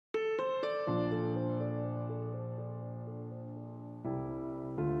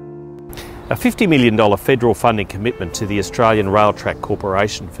A $50 million federal funding commitment to the Australian Railtrack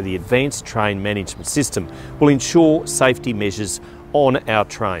Corporation for the Advanced Train Management System will ensure safety measures on our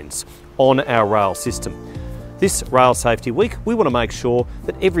trains, on our rail system. This Rail Safety Week, we want to make sure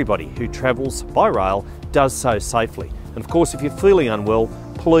that everybody who travels by rail does so safely. And of course, if you're feeling unwell,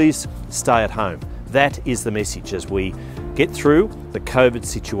 please stay at home. That is the message as we get through the COVID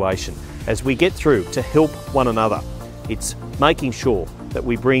situation, as we get through to help one another. It's making sure that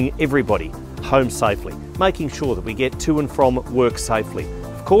we bring everybody home safely, making sure that we get to and from work safely.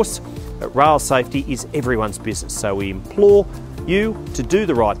 Of course, rail safety is everyone's business, so we implore you to do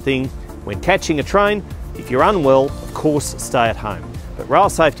the right thing when catching a train. If you're unwell, of course, stay at home. But Rail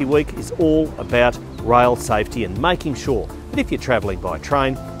Safety Week is all about rail safety and making sure that if you're travelling by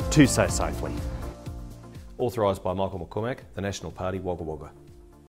train, do so safely. Authorised by Michael McCormack, the National Party, Wagga Wagga.